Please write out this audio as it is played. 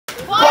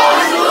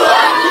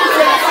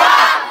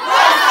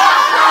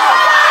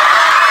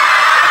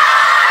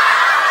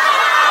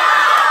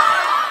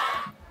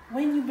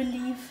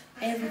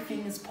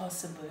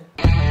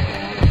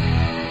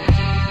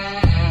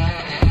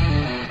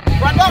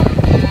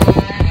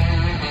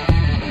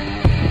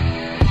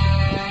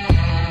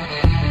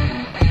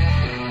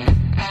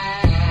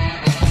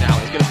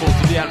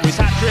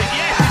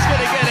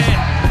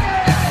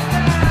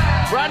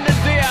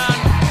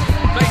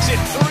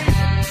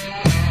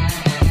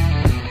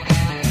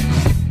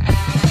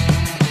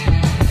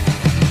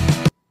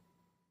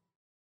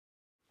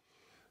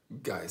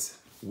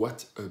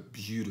What a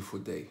beautiful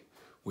day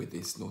where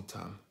there's no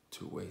time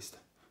to waste.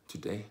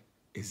 Today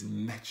is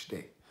match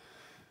day.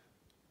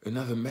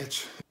 Another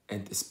match,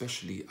 and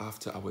especially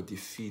after our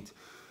defeat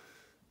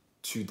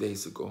 2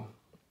 days ago,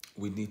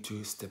 we need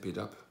to step it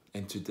up.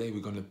 And today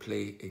we're gonna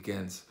play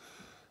against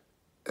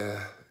a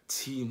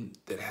team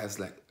that has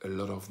like a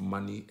lot of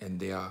money,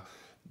 and they are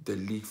the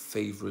league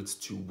favorites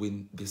to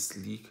win this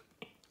league.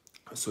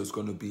 So it's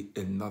gonna be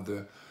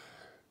another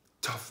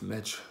tough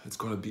match. It's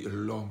gonna be a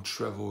long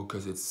travel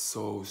because it's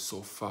so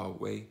far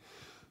away.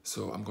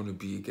 So I'm gonna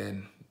be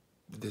again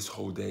this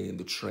whole day in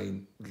the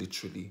train,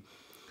 literally.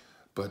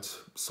 But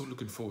so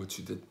looking forward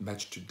to the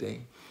match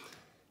today.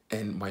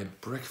 And my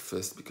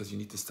breakfast, because you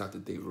need to start the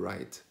day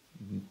right,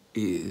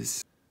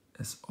 is,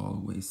 as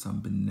always, some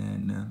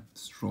banana,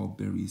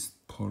 strawberries,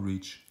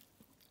 porridge.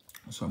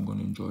 So I'm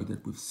gonna enjoy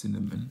that with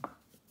cinnamon.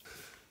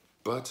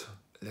 But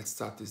let's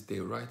start this day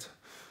right.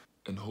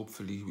 And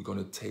hopefully we're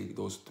gonna take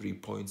those 3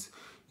 points,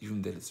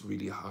 even that it's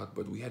really hard.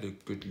 But we had a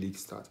good league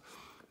start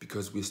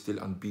because we're still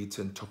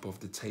unbeaten, top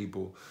of the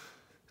table,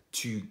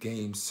 2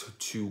 games,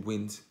 2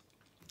 wins,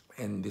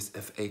 and this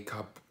FA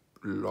Cup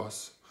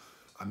loss.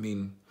 I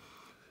mean,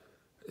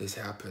 this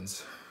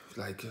happens.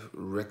 Like a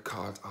red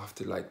card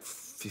after like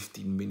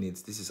 15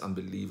 minutes. This is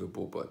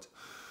unbelievable, but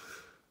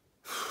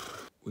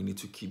we need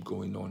to keep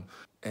going on.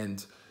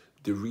 And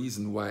the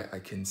reason why I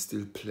can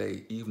still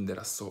play, even that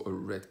I saw a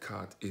red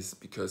card, is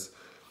because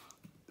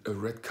a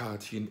red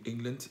card here in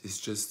England is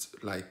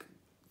just like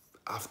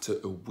after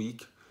a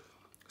week.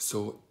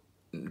 So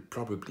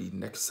probably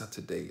next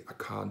Saturday I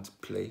can't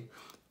play,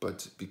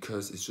 but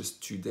because it's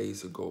just 2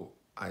 days ago,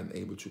 I'm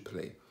able to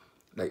play.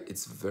 Like,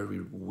 it's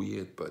very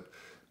weird, but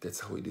that's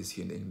how it is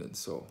here in England.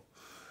 So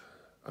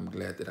I'm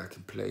glad that I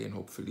can play, and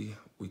hopefully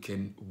we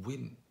can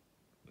win.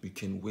 We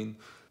can win.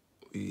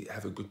 We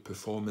have a good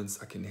performance.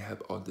 I can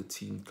help out the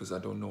team, because I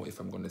don't know if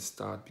I'm going to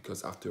start,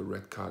 because after a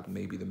red card,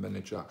 maybe the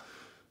manager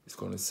is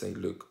going to say,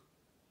 look,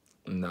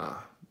 nah,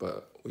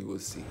 but we will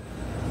see.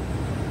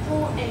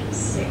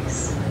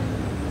 486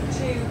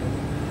 2.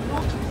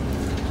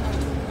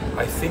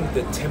 I think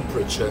the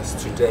temperatures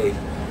today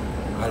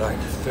are like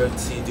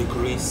 30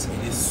 degrees.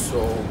 It is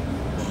so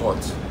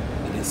hot.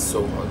 It is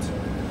so hot.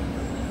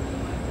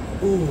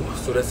 Ooh,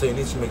 so that's why you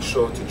need to make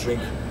sure to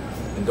drink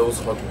in those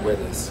hot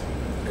weathers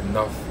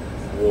enough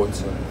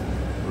water,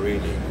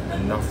 really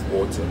enough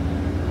water.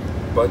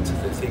 But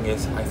the thing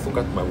is, I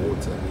forgot my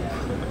water.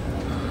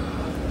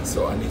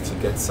 So I need to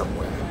get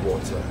somewhere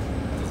water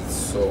because it's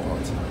so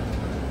hot.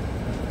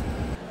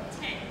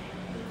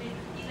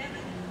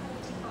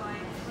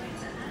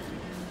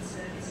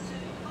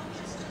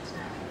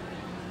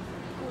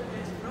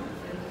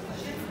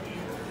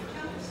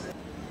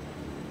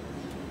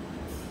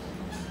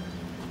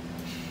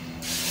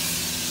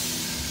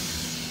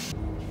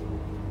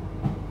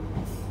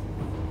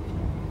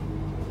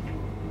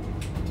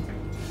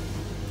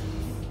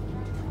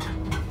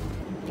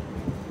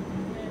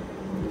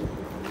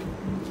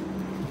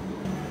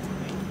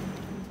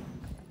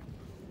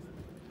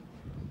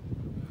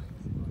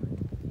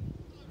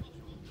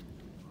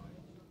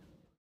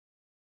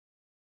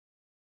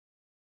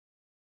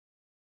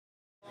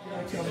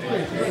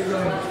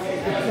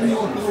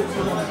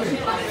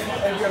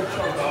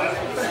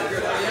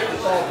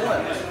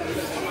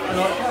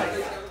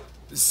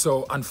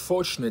 So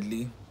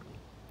unfortunately,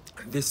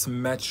 this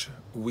match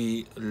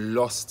we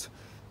lost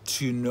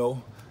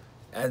 2-0,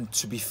 and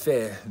to be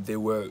fair, they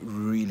were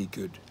really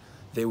good.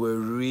 They were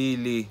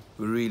really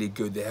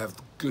good. They have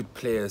good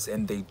players,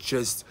 and they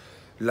just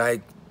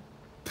like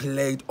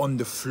played on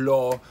the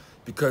floor,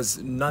 because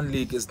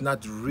non-league is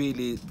not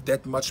really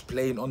that much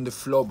playing on the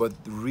floor, but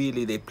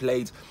really they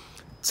played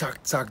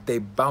tuck, they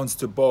bounced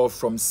the ball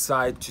from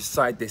side to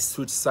side, they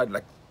switched side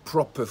like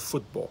proper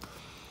football.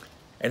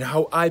 And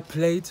how I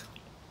played,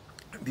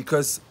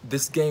 because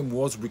this game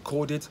was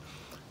recorded,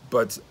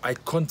 but I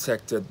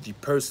contacted the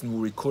person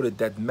who recorded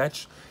that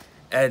match,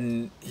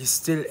 and he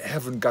still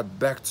haven't got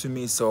back to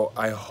me, so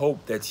I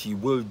hope that he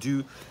will do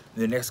in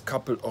the next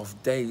couple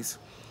of days.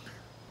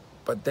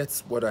 But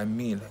that's what I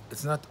mean.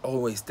 It's not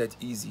always that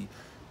easy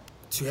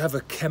to have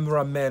a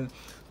cameraman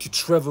to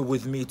travel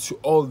with me to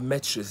all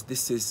matches.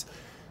 This is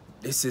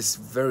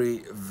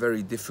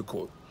very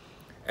difficult,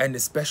 and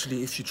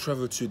especially if you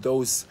travel to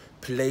those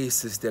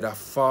places that are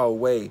far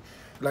away.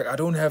 Like, I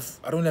don't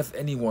have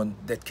anyone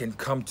that can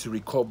come to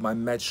record my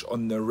match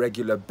on a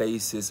regular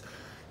basis,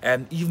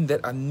 and even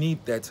that I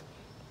need that,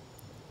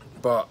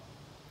 but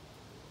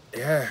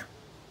yeah,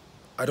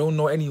 I don't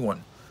know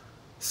anyone.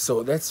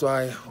 So that's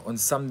why on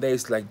some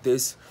days like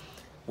this,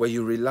 where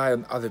you rely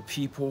on other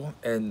people,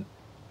 and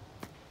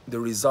the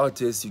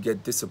result is you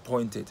get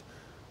disappointed.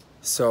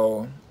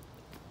 So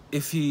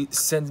if he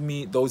sends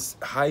me those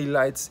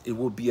highlights, it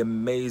would be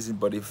amazing,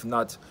 but if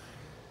not,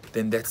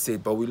 then that's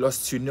it. But we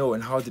lost 2-0,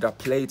 and how did I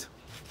play it?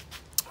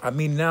 I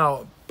mean,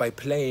 now by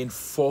playing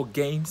 4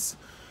 games,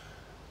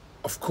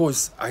 of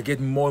course I get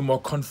more and more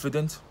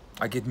confident.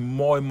 I get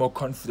more and more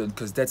confident,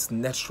 because that's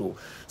natural.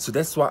 So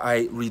that's why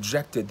I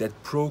rejected that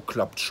pro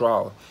club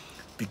trial,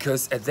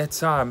 because at that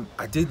time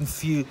I didn't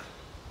feel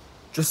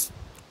just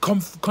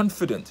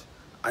confident.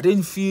 I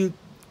didn't feel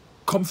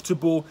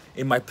comfortable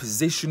in my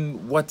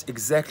position. What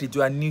exactly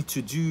do I need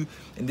to do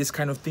in this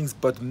kind of things?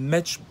 But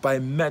match by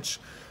match,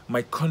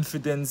 my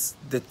confidence,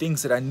 the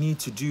things that I need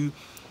to do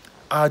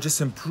are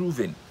just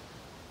improving.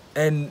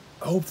 And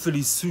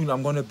hopefully soon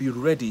I'm gonna be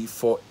ready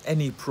for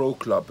any pro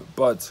club.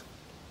 But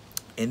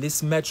in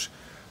this match,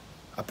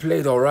 I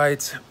played all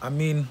right. I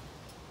mean,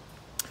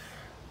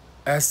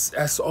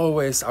 as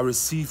always, I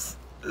receive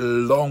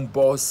long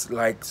balls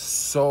like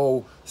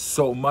so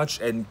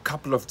much, and a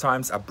couple of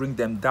times I bring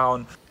them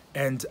down.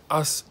 And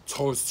us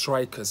tall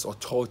strikers or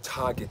tall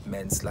target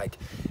men like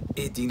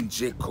Edin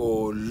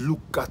Dzeko,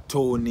 Luca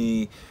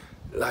Toni,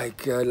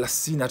 like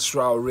Lassina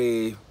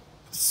Traore,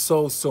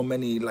 so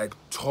many like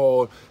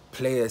tall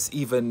players,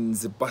 even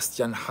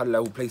Sebastian Haller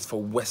who plays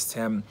for West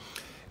Ham,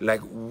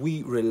 like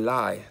we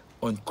rely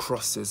on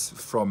crosses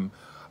from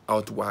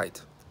out wide.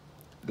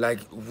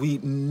 Like we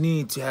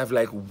need to have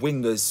like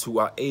wingers who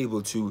are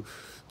able to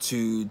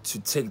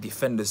take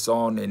defenders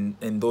on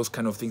and those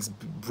kind of things,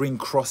 bring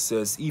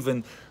crosses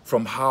even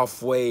from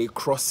halfway,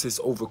 crosses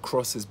over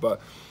crosses. But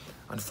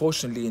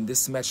unfortunately in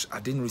this match I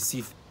didn't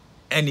receive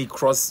any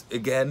cross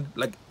again,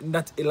 like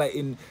not like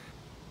in,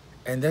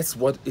 and that's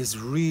what is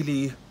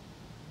really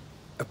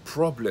a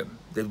problem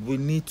that we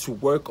need to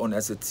work on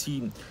as a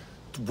team.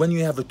 When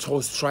you have a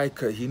tall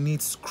striker, he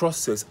needs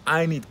crosses.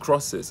 I need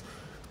crosses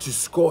to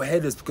score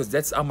headers, because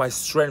that's my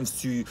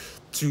strengths,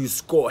 to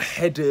score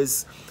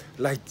headers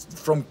like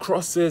from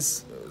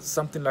crosses,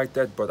 something like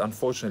that. But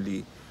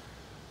unfortunately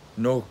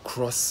no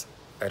cross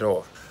at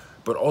all.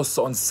 But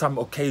also on some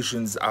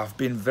occasions I've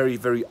been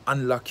very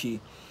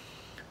unlucky.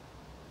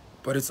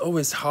 But it's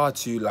always hard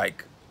to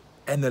like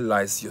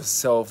analyze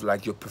yourself,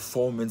 like your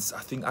performance. I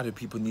think other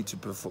people need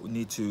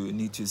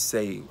to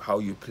say how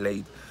you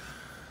played.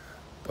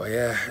 But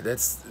yeah,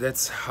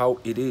 that's how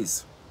it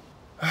is.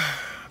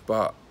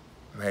 But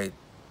mate,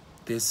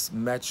 this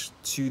match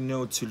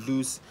 2-0 to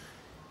lose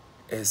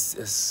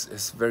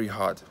is very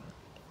hard,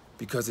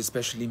 because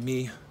especially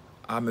me,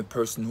 I'm a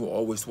person who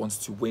always wants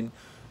to win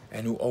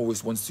and who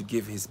always wants to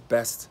give his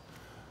best.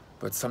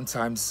 But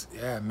sometimes,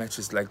 yeah,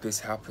 matches like this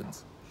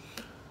happens.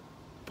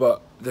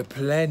 But the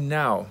plan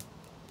now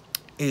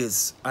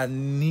is I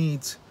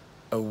need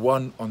a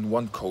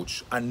one-on-one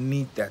coach. I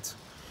need that.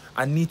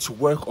 I need to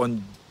work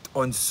on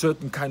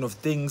certain kind of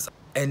things,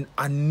 and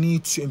I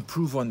need to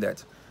improve on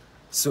that.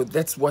 So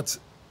that's what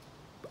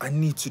I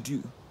need to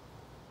do.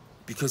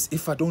 Because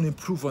if I don't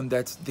improve on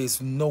that,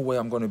 there's no way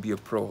I'm going to be a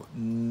pro.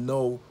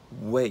 No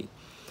way.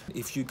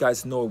 If you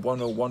guys know a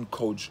one-on-one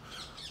coach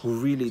who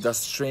really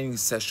does training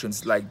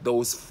sessions like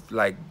those,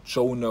 like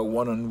Jonah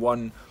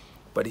one-on-one,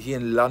 but here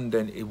in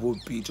London, it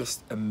would be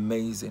just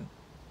amazing.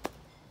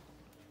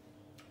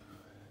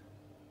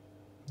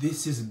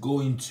 This is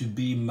going to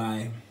be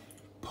my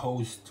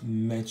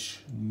post-match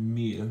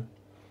meal.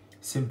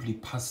 Simply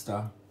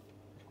pasta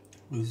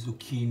with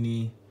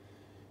zucchini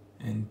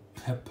and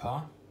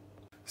pepper.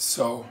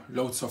 So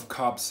loads of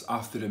carbs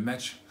after the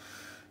match,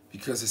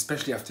 because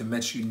especially after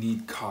match you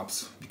need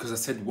carbs. Because I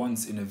said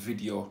once in a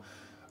video,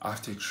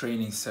 after a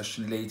training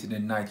session late in the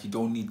night, you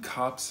don't need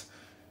carbs.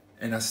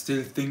 And I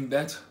still think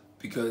that,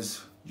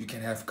 because you can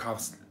have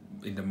carbs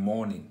in the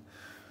morning.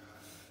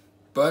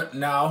 But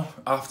now,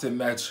 after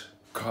match,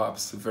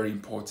 carbs are very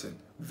important.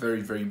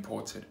 Very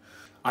important.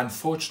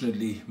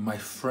 Unfortunately, my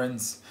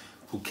friends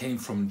who came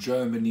from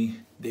Germany,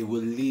 they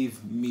will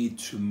leave me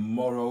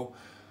tomorrow.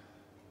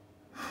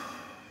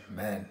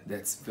 Man,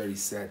 that's very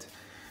sad.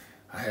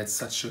 I had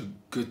such a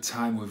good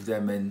time with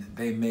them, and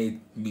they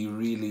made me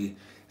really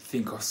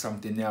think of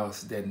something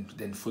else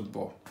than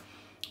football.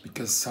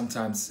 Because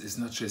sometimes it's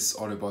not just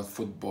all about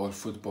football.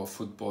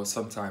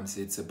 Sometimes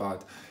it's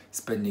about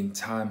spending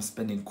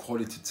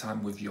quality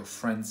time with your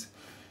friends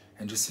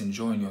and just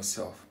enjoying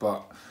yourself.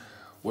 But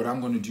what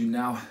I'm going to do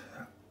now,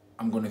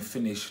 I'm going to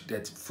finish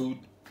that food,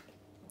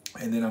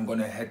 and then I'm going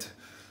to head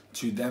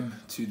to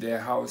their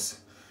house,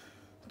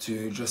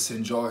 to just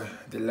enjoy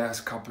the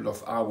last couple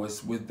of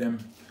hours with them.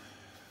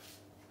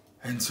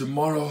 And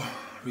tomorrow,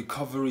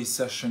 recovery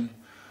session.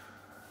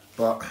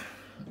 But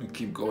we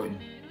keep going.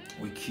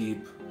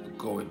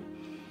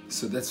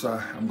 So that's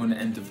why I'm going to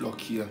end the vlog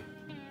here.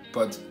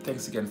 But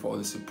thanks again for all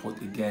the support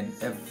again.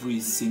 Every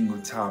single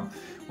time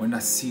when I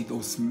see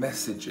those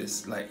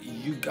messages, like,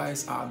 you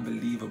guys are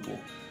unbelievable.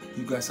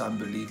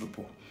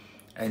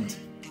 And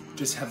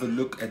just have a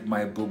look at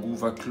my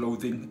Boguva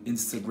clothing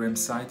Instagram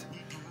site.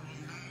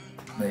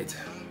 Mate,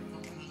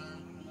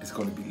 it's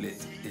gonna be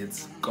lit.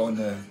 It's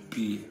gonna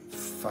be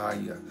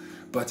fire.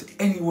 But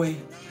anyway,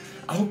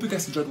 I hope you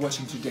guys enjoyed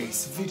watching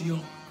today's video.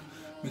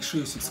 Make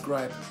sure you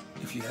subscribe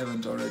if you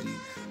haven't already.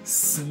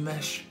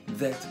 Smash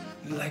that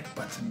like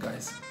button,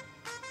 guys.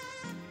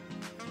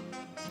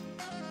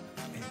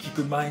 And keep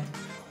in mind,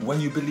 when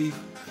you believe,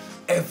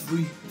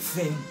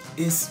 everything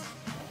is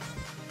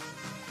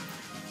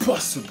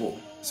possible.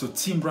 So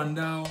Team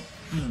Brandao,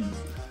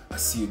 I'll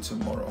see you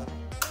tomorrow.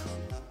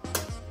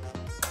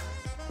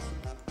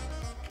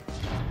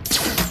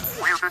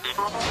 We're